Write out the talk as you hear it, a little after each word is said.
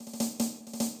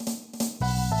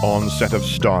Onset of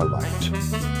Starlight.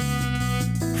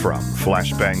 From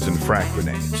Flashbangs and Frag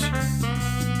Grenades.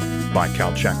 By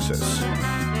Calchexis.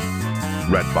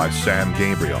 Read by Sam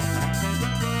Gabriel.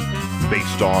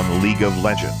 Based on League of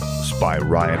Legends by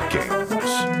Riot Games.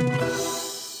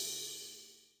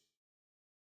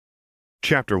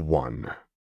 Chapter 1.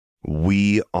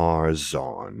 We Are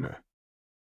Zon.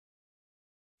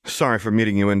 Sorry for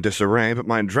meeting you in disarray, but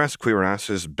my dress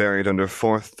cuirass is buried under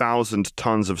 4,000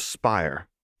 tons of spire,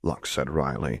 Lux said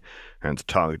wryly, and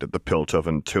tugged at the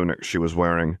Piltovan tunic she was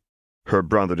wearing. Her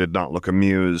brother did not look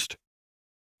amused.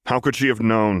 How could she have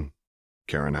known?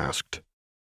 Karen asked.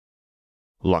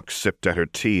 Lux sipped at her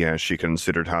tea as she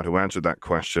considered how to answer that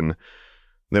question.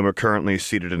 They were currently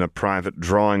seated in a private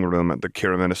drawing room at the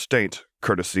Kiraman estate,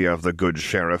 courtesy of the good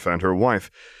sheriff and her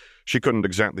wife. She couldn't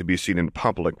exactly be seen in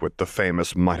public with the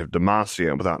famous Might of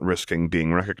Demacia without risking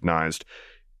being recognized.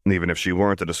 Even if she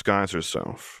were to disguise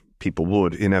herself, people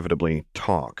would inevitably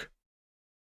talk.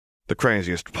 The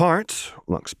craziest part,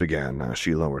 Lux began as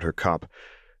she lowered her cup,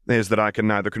 is that I can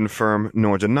neither confirm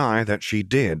nor deny that she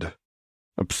did.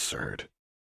 Absurd.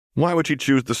 Why would she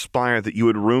choose the spire that you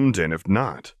had roomed in if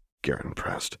not? Garen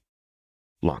pressed.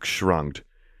 Lux shrugged.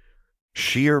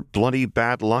 Sheer bloody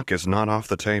bad luck is not off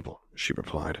the table, she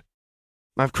replied.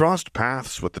 I've crossed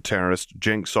paths with the terrorist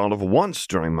Jinx all of once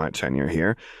during my tenure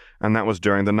here, and that was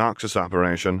during the Noxus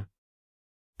operation.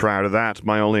 Prior to that,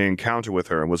 my only encounter with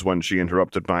her was when she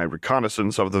interrupted my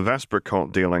reconnaissance of the Vesper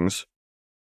cult dealings.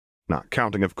 Not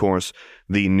counting, of course,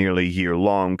 the nearly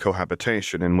year-long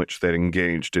cohabitation in which they'd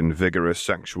engaged in vigorous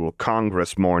sexual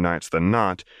congress more nights than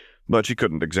not, but she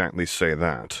couldn't exactly say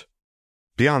that.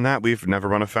 Beyond that, we've never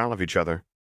run afoul of each other.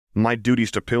 My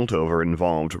duties to Piltover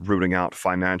involved rooting out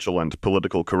financial and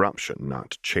political corruption,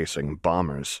 not chasing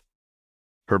bombers.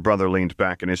 Her brother leaned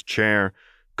back in his chair,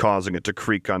 causing it to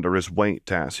creak under his weight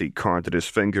as he carted his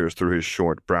fingers through his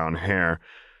short brown hair.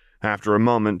 After a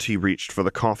moment, he reached for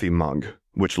the coffee mug,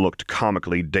 which looked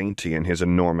comically dainty in his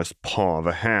enormous paw of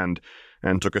a hand,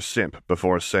 and took a sip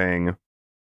before saying,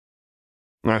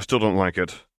 I still don't like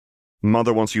it.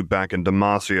 Mother wants you back in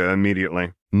Demacia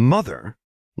immediately. Mother?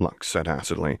 Lux said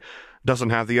acidly. Doesn't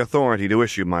have the authority to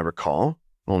issue my recall.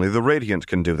 Only the Radiant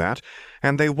can do that,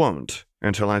 and they won't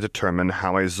until I determine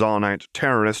how a Zonite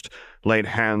terrorist laid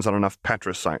hands on enough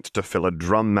Petricite to fill a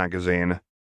drum magazine.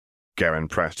 Garen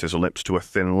pressed his lips to a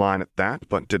thin line at that,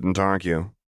 but didn't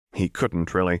argue. He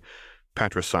couldn't, really.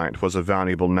 Petricite was a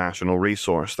valuable national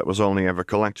resource that was only ever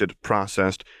collected,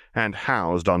 processed, and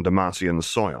housed on Demacian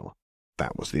soil.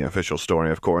 That was the official story,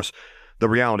 of course. The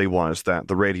reality was that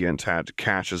the Radiant had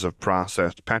caches of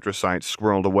processed Petricite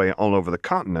squirreled away all over the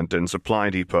continent in supply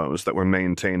depots that were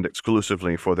maintained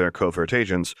exclusively for their covert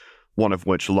agents, one of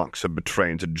which Lux had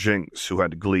betrayed to Jinx, who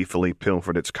had gleefully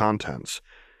pilfered its contents.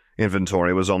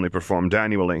 Inventory was only performed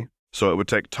annually, so it would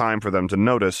take time for them to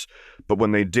notice, but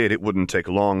when they did, it wouldn't take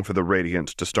long for the Radiant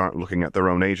to start looking at their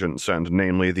own agents, and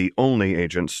namely the only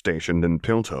agent stationed in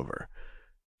Piltover.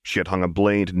 She had hung a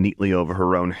blade neatly over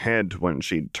her own head when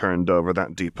she'd turned over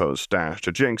that depot's stash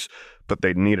to Jinx, but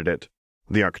they'd needed it.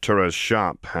 The Arctura's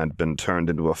shop had been turned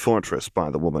into a fortress by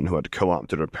the woman who had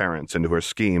co-opted her parents into her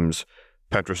schemes.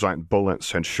 Petricite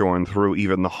bullets had shorn through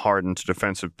even the hardened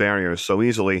defensive barriers so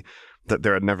easily that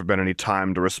there had never been any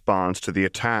time to respond to the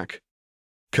attack.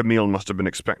 Camille must have been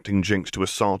expecting Jinx to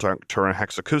assault Arctura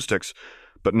hexacoustics,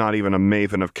 but not even a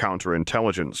maven of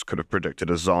counterintelligence could have predicted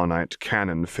a Zonite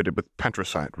cannon fitted with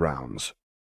Petricite rounds.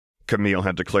 Camille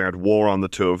had declared war on the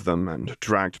two of them and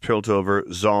dragged Piltover,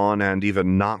 Zon, and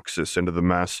even Noxus into the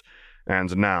mess,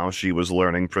 and now she was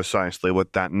learning precisely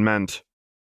what that meant.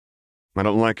 I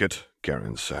don't like it,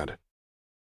 Garen said.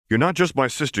 You're not just my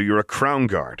sister, you're a crown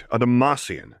guard, a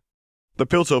Demacian. The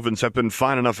Piltovans have been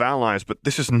fine enough allies, but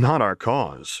this is not our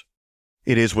cause.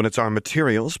 It is when it's our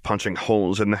materials punching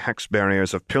holes in the hex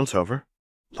barriers of Piltover,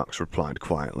 Lux replied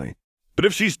quietly. But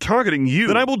if she's targeting you,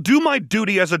 then I will do my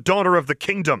duty as a daughter of the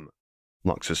kingdom.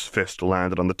 Lux's fist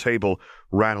landed on the table,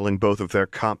 rattling both of their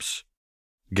cups.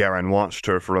 Garen watched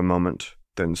her for a moment,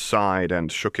 then sighed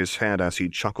and shook his head as he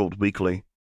chuckled weakly.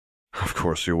 Of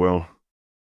course you will.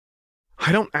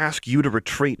 I don't ask you to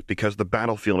retreat because the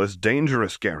battlefield is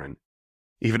dangerous, Garen.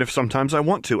 Even if sometimes I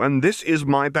want to, and this is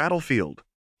my battlefield.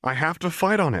 I have to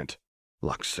fight on it,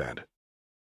 Lux said.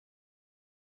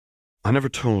 I never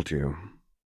told you.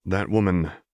 That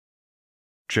woman,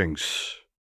 Jinx.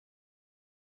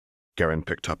 Garen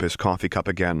picked up his coffee cup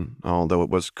again, although it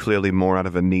was clearly more out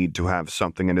of a need to have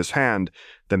something in his hand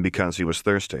than because he was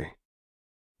thirsty.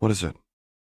 What is it?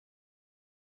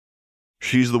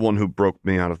 She's the one who broke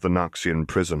me out of the Noxian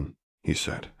prison, he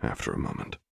said after a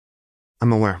moment.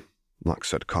 I'm aware, Lux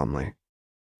said calmly.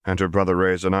 And her brother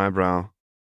raised an eyebrow.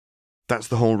 That's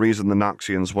the whole reason the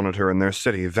Noxians wanted her in their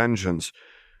city, vengeance.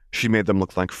 She made them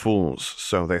look like fools,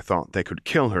 so they thought they could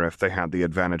kill her if they had the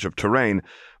advantage of terrain,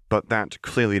 but that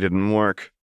clearly didn't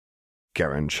work.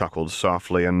 Garen chuckled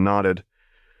softly and nodded.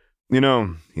 You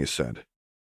know, he said,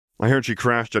 I heard she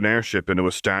crashed an airship into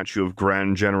a statue of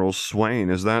Grand General Swain.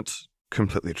 Is that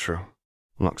completely true?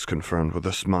 Lux confirmed with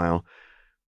a smile.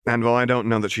 And while I don't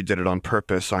know that she did it on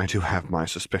purpose, I do have my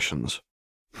suspicions.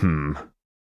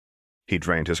 He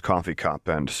drained his coffee cup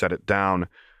and set it down,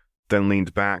 then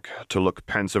leaned back to look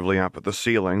pensively up at the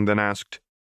ceiling, then asked,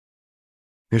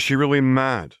 Is she really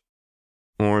mad?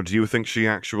 Or do you think she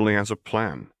actually has a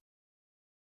plan?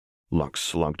 Lux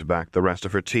slugged back the rest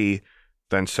of her tea,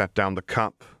 then set down the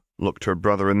cup, looked her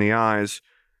brother in the eyes,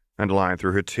 and lied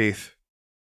through her teeth.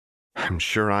 I'm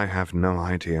sure I have no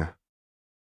idea.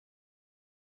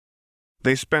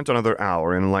 They spent another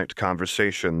hour in light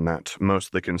conversation that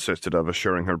mostly consisted of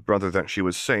assuring her brother that she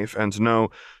was safe, and no,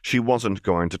 she wasn't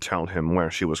going to tell him where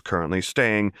she was currently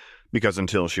staying, because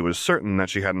until she was certain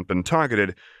that she hadn't been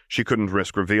targeted, she couldn't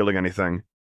risk revealing anything.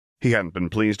 He hadn't been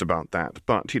pleased about that,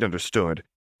 but he'd understood,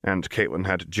 and Caitlin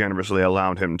had generously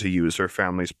allowed him to use her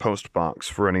family's postbox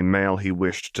for any mail he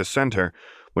wished to send her,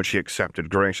 which he accepted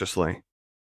graciously.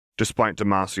 Despite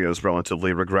Demacia's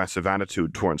relatively regressive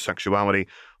attitude toward sexuality,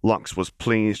 Lux was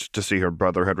pleased to see her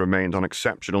brother had remained on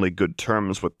exceptionally good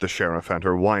terms with the sheriff and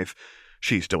her wife.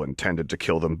 She still intended to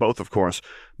kill them both, of course,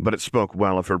 but it spoke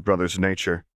well of her brother's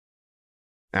nature.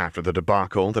 After the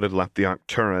debacle that had left the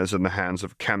Arcturas in the hands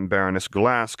of Baroness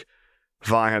Glask,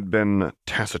 Vi had been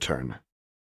taciturn.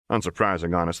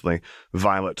 Unsurprising, honestly,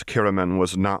 Violet Kiriman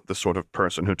was not the sort of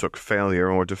person who took failure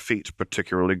or defeat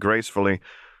particularly gracefully.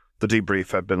 The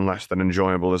debrief had been less than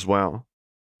enjoyable as well.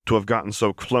 To have gotten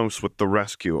so close with the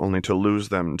rescue only to lose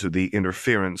them to the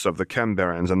interference of the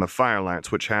Chembarons and the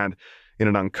Firelights, which had, in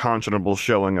an unconscionable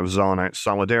showing of Zonite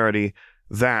solidarity,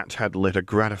 that had lit a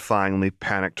gratifyingly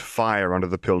panicked fire under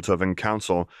the Piltovan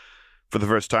Council. For the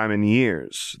first time in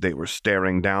years, they were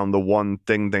staring down the one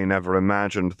thing they never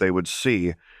imagined they would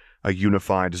see, a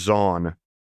unified Zon.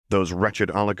 Those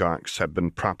wretched oligarchs had been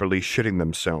properly shitting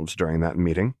themselves during that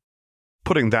meeting.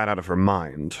 Putting that out of her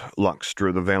mind, Lux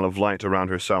drew the veil of light around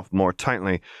herself more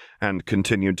tightly and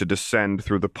continued to descend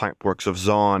through the pipeworks of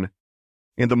Zon.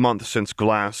 In the month since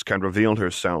Glask had revealed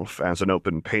herself as an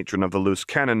open patron of the loose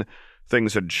cannon,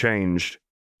 things had changed.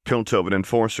 Piltovan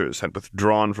enforcers had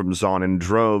withdrawn from Zon in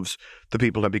droves, the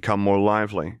people had become more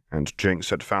lively, and Jinx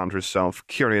had found herself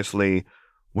curiously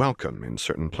welcome in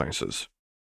certain places.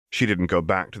 She didn't go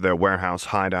back to their warehouse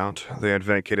hideout. They had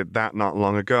vacated that not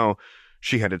long ago.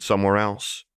 She headed somewhere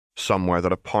else, somewhere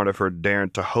that a part of her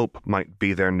dared to hope might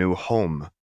be their new home.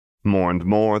 More and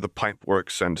more, the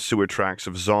pipeworks and sewer tracks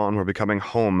of Zon were becoming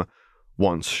home.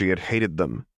 Once she had hated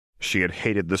them. She had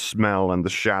hated the smell and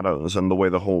the shadows and the way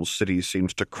the whole city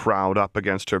seemed to crowd up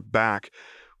against her back,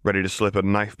 ready to slip a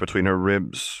knife between her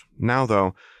ribs. Now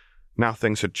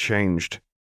things had changed.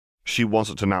 She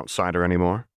wasn't an outsider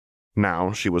anymore.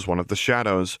 Now she was one of the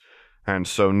shadows, and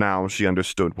so now she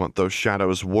understood what those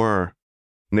shadows were.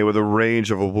 They were the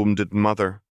rage of a wounded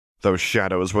mother. Those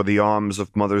shadows were the arms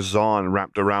of Mother Zon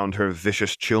wrapped around her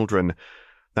vicious children.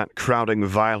 That crowding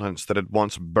violence that had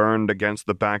once burned against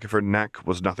the back of her neck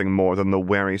was nothing more than the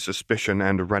wary suspicion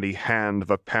and ready hand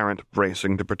of a parent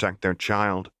bracing to protect their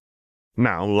child.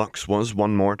 Now Lux was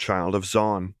one more child of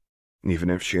Zon. Even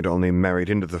if she had only married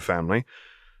into the family,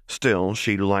 still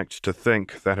she liked to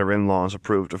think that her in-laws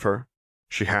approved of her.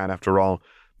 She had, after all,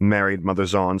 married Mother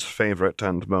Zon's favorite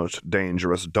and most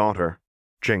dangerous daughter,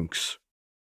 Jinx.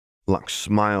 Lux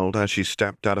smiled as she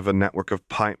stepped out of a network of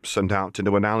pipes and out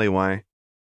into an alleyway.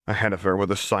 Ahead of her were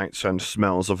the sights and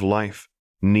smells of life,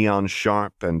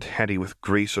 neon-sharp and heady with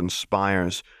grease and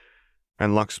spires,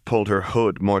 and Lux pulled her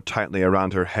hood more tightly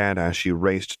around her head as she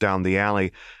raced down the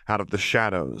alley, out of the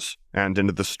shadows, and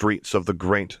into the streets of the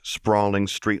great, sprawling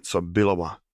streets of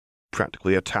Bilowa.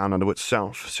 Practically a town unto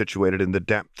itself, situated in the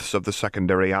depths of the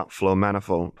secondary outflow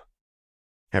manifold.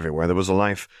 Everywhere there was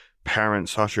life.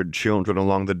 Parents ushered children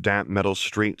along the damp metal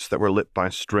streets that were lit by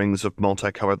strings of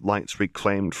multicolored lights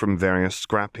reclaimed from various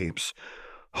scrap heaps.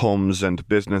 Homes and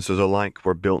businesses alike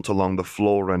were built along the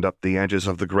floor and up the edges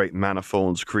of the great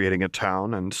manifolds, creating a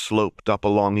town, and sloped up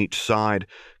along each side,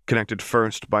 connected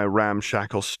first by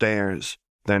ramshackle stairs,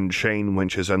 then chain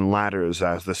winches and ladders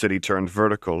as the city turned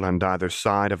vertical and either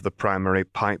side of the primary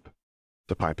pipe.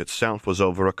 The pipe itself was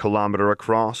over a kilometer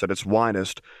across at its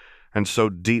widest, and so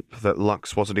deep that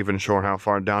Lux wasn't even sure how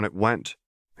far down it went.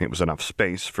 It was enough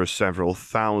space for several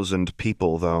thousand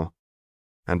people, though,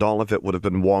 and all of it would have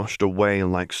been washed away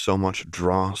like so much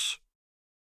dross.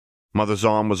 Mother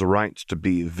Zahn was right to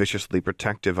be viciously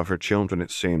protective of her children,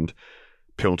 it seemed.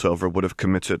 Piltover would have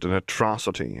committed an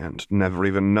atrocity and never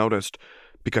even noticed,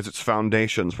 because its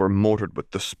foundations were mortared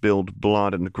with the spilled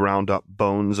blood and ground-up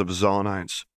bones of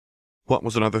Zahnites. What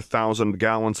was another 1,000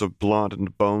 gallons of blood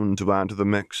and bone to add to the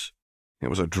mix? It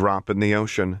was a drop in the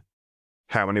ocean.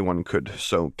 How anyone could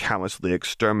so callously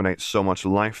exterminate so much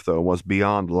life, though, was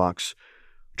beyond Lux.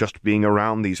 Just being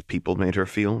around these people made her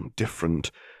feel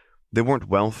different. They weren't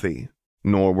wealthy,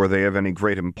 nor were they of any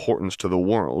great importance to the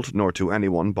world, nor to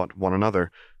anyone but one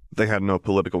another. They had no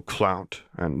political clout,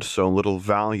 and so little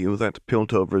value that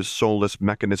Piltover's soulless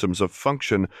mechanisms of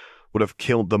function would have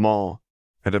killed them all,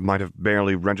 and it might have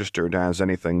barely registered as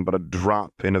anything but a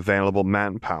drop in available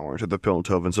manpower to the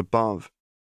Piltovans above.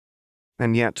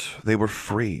 And yet they were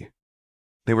free.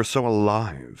 They were so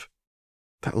alive.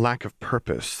 That lack of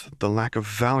purpose, the lack of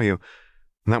value,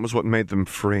 that was what made them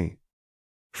free.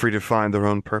 Free to find their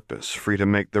own purpose, free to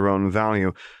make their own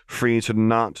value, free to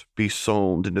not be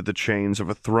sold into the chains of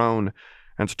a throne,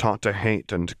 and taught to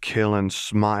hate and kill and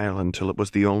smile until it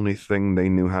was the only thing they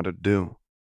knew how to do.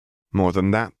 More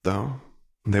than that, though,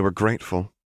 they were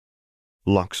grateful.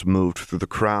 Lux moved through the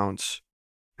crowds,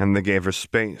 and they gave her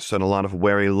space and a lot of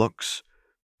wary looks.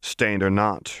 Stained or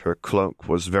not, her cloak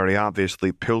was very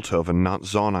obviously Piltovan, not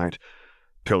Zahnite.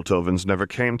 Piltovans never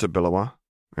came to Bilowa.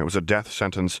 It was a death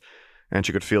sentence, and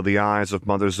she could feel the eyes of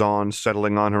Mother Zahn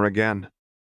settling on her again.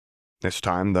 This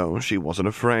time, though, she wasn't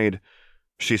afraid.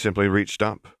 She simply reached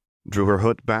up, drew her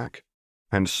hood back,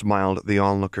 and smiled at the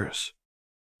onlookers.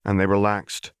 And they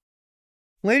relaxed.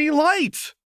 "Lady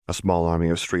Light!" A small army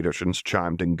of street urchins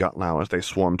chimed in Gutlow as they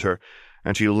swarmed her,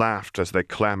 and she laughed as they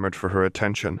clamored for her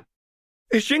attention.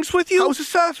 "Is Jinx with you? How's the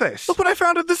surface? Look what I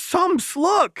found at the sumps,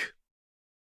 look!"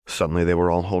 Suddenly they were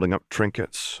all holding up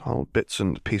trinkets, all bits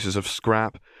and pieces of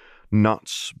scrap,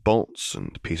 nuts, bolts,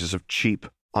 and pieces of cheap,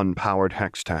 unpowered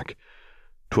hextech.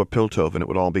 To a Piltovan it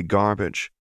would all be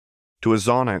garbage. To a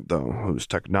Zahnite, though, whose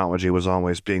technology was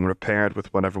always being repaired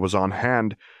with whatever was on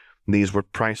hand, these were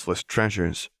priceless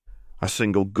treasures. A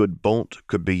single good bolt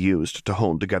could be used to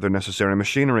hold together necessary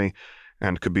machinery,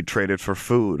 and could be traded for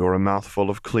food or a mouthful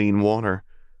of clean water,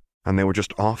 and they were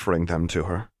just offering them to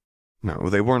her. No,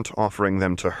 they weren't offering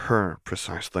them to her,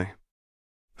 precisely.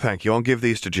 "Thank you, I'll give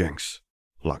these to Jinx,"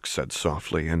 Lux said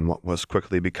softly in what was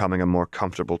quickly becoming a more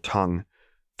comfortable tongue.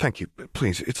 "Thank you,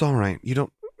 please, it's all right, you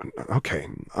don't... Okay,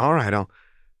 all right, I'll..."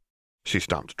 She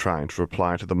stopped trying to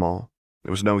reply to them all. It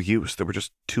was no use, there were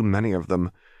just too many of them.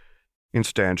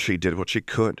 Instead, she did what she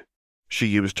could. She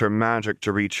used her magic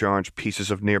to recharge pieces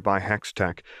of nearby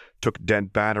hextech, took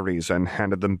dead batteries and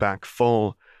handed them back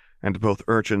full, and both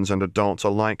urchins and adults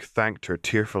alike thanked her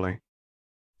tearfully.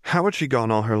 How had she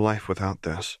gone all her life without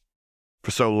this?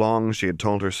 For so long she had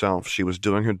told herself she was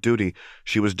doing her duty,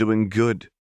 she was doing good,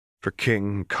 for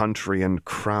king, country, and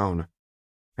crown.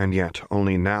 And yet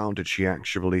only now did she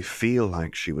actually feel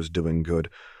like she was doing good.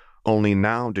 Only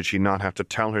now did she not have to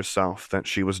tell herself that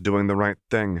she was doing the right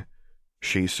thing.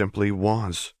 She simply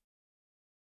was.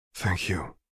 "Thank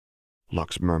you,"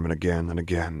 Lux murmured again and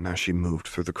again as she moved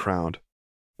through the crowd.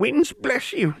 "Winds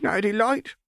bless you, Lady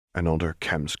Light." An older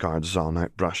chem-scarred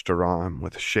Zahnite brushed her arm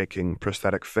with shaking,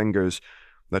 prosthetic fingers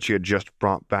that she had just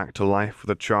brought back to life with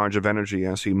a charge of energy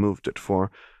as he moved it for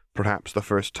perhaps the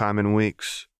first time in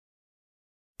weeks.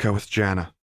 "Go with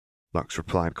Janna," Lux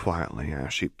replied quietly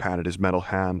as she patted his metal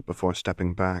hand before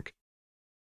stepping back.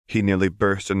 He nearly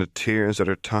burst into tears at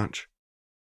her touch.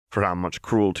 For how much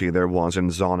cruelty there was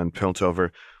in Zahn and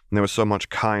Piltover, there was so much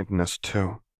kindness,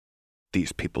 too.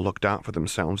 These people looked out for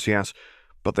themselves, yes,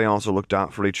 but they also looked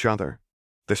out for each other.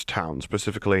 This town,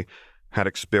 specifically, had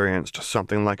experienced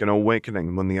something like an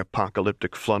awakening when the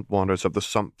apocalyptic floodwaters of the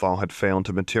Sumpfall had failed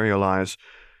to materialize,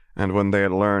 and when they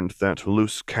had learned that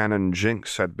loose cannon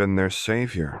Jinx had been their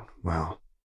savior, well...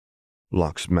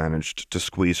 Lux managed to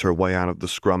squeeze her way out of the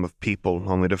scrum of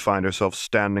people, only to find herself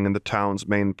standing in the town's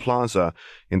main plaza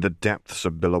in the depths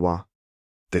of Bilowa.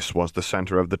 This was the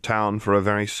center of the town for a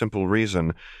very simple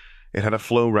reason. It had a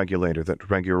flow regulator that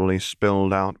regularly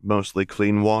spilled out mostly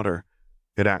clean water.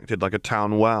 It acted like a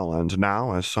town well, and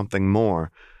now as something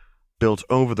more. Built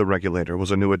over the regulator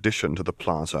was a new addition to the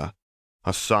plaza,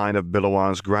 a sign of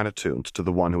Bilowa's gratitude to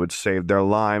the one who had saved their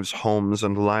lives, homes,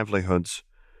 and livelihoods.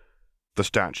 The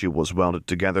statue was welded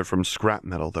together from scrap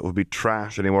metal that would be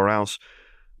trash anywhere else,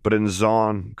 but in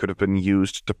Zahn could have been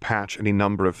used to patch any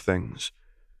number of things.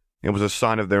 It was a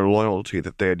sign of their loyalty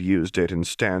that they had used it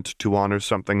instead to honor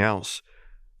something else.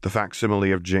 The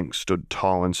facsimile of Jinx stood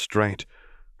tall and straight.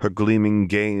 Her gleaming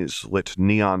gaze, lit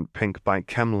neon pink by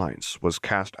chem lights, was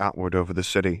cast outward over the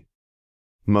city.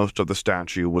 Most of the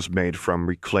statue was made from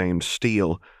reclaimed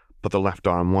steel, but the left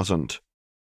arm wasn't.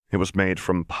 It was made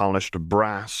from polished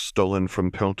brass stolen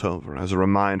from Piltover as a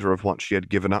reminder of what she had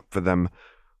given up for them.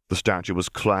 The statue was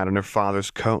clad in her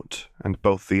father's coat, and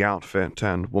both the outfit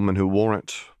and woman who wore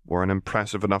it were an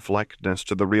impressive enough likeness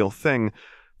to the real thing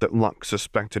that Lux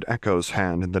suspected Echo's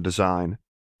hand in the design.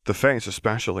 The face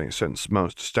especially, since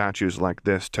most statues like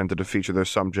this tended to feature their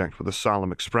subject with a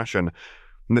solemn expression.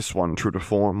 This one, true to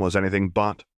form, was anything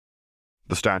but.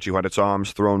 The statue had its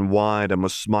arms thrown wide and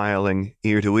was smiling,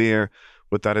 ear to ear,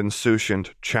 with that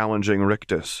insouciant, challenging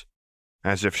rictus,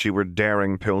 as if she were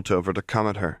daring Piltover to come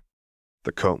at her.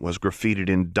 The coat was graffitied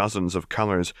in dozens of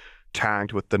colors,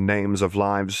 tagged with the names of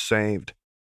lives saved,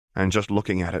 and just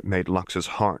looking at it made Lux's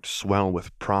heart swell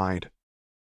with pride.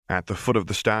 At the foot of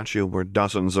the statue were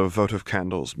dozens of votive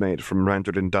candles made from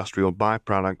rendered industrial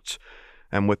byproducts,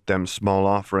 and with them small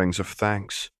offerings of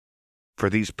thanks. For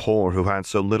these poor who had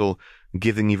so little,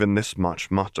 giving even this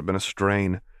much must have been a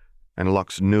strain, and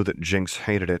Lux knew that Jinx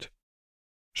hated it.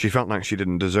 She felt like she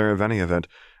didn't deserve any of it,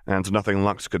 and nothing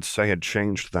Lux could say had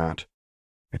changed that.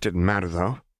 It didn't matter,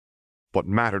 though. What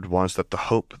mattered was that the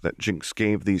hope that Jinx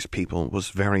gave these people was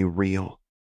very real.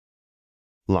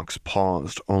 Lux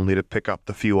paused only to pick up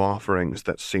the few offerings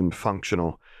that seemed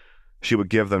functional. She would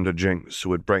give them to Jinx, who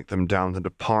would break them down into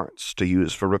parts to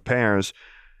use for repairs,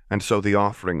 and so the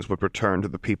offerings would return to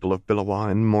the people of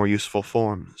Billowa in more useful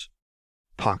forms.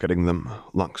 Pocketing them,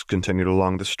 Lux continued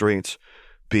along the streets,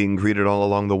 being greeted all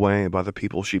along the way by the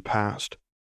people she passed.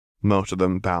 Most of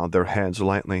them bowed their heads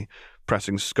lightly,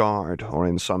 pressing scarred, or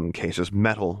in some cases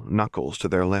metal, knuckles to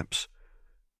their lips.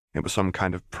 It was some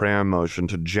kind of prayer motion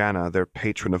to Janna, their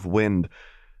patron of wind,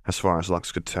 as far as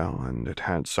Lux could tell, and it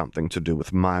had something to do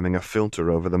with miming a filter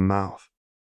over the mouth.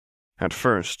 At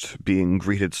first, being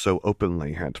greeted so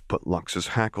openly had put Lux's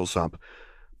hackles up,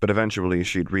 but eventually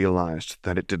she'd realized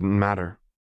that it didn't matter.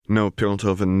 No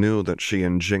Piltover knew that she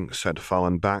and Jinx had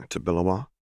fallen back to Billowa,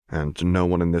 and no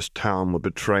one in this town would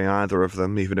betray either of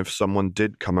them even if someone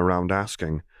did come around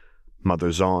asking.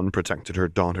 Mother Zahn protected her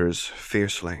daughters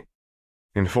fiercely.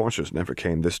 Enforcers never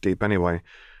came this deep anyway.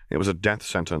 It was a death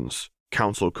sentence.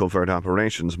 Council covert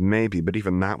operations, maybe, but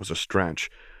even that was a stretch.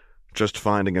 Just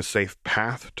finding a safe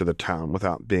path to the town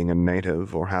without being a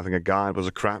native or having a guide was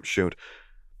a crapshoot.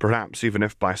 Perhaps even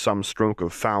if by some stroke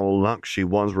of foul luck she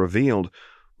was revealed,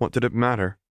 what did it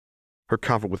matter? Her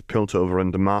cover with Piltover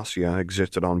and Demacia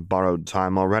existed on borrowed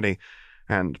time already,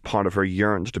 and part of her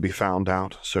yearned to be found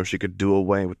out so she could do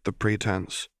away with the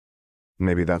pretense.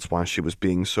 Maybe that's why she was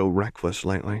being so reckless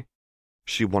lately.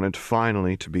 She wanted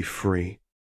finally to be free.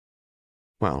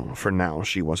 Well, for now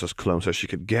she was as close as she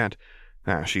could get,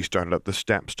 as she started up the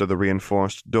steps to the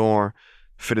reinforced door,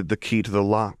 fitted the key to the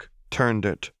lock, turned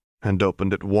it, and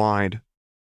opened it wide.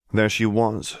 There she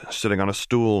was, sitting on a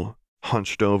stool,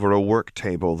 hunched over a work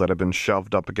table that had been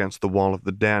shoved up against the wall of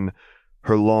the den.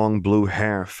 Her long blue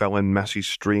hair fell in messy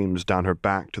streams down her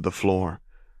back to the floor.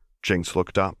 Jinx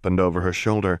looked up and over her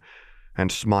shoulder,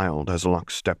 and smiled as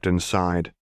Lux stepped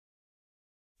inside.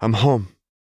 "I'm home,"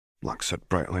 Lux said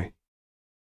brightly.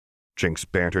 Jinx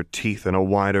bared her teeth in a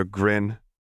wider grin.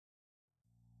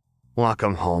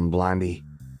 "Welcome home, Blondie."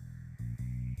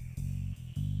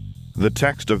 The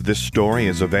text of this story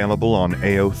is available on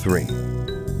AO3.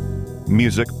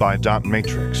 Music by Dot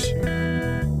Matrix.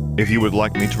 If you would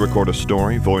like me to record a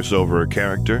story, voice over a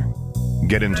character,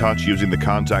 get in touch using the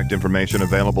contact information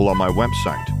available on my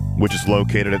website, which is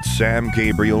located at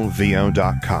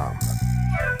samgabrielvo.com.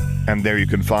 And there you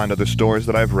can find other stories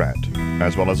that I've read,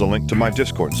 as well as a link to my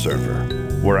Discord server,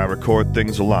 where I record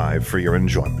things live for your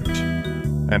enjoyment.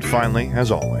 And finally,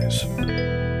 as always,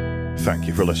 thank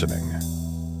you for listening.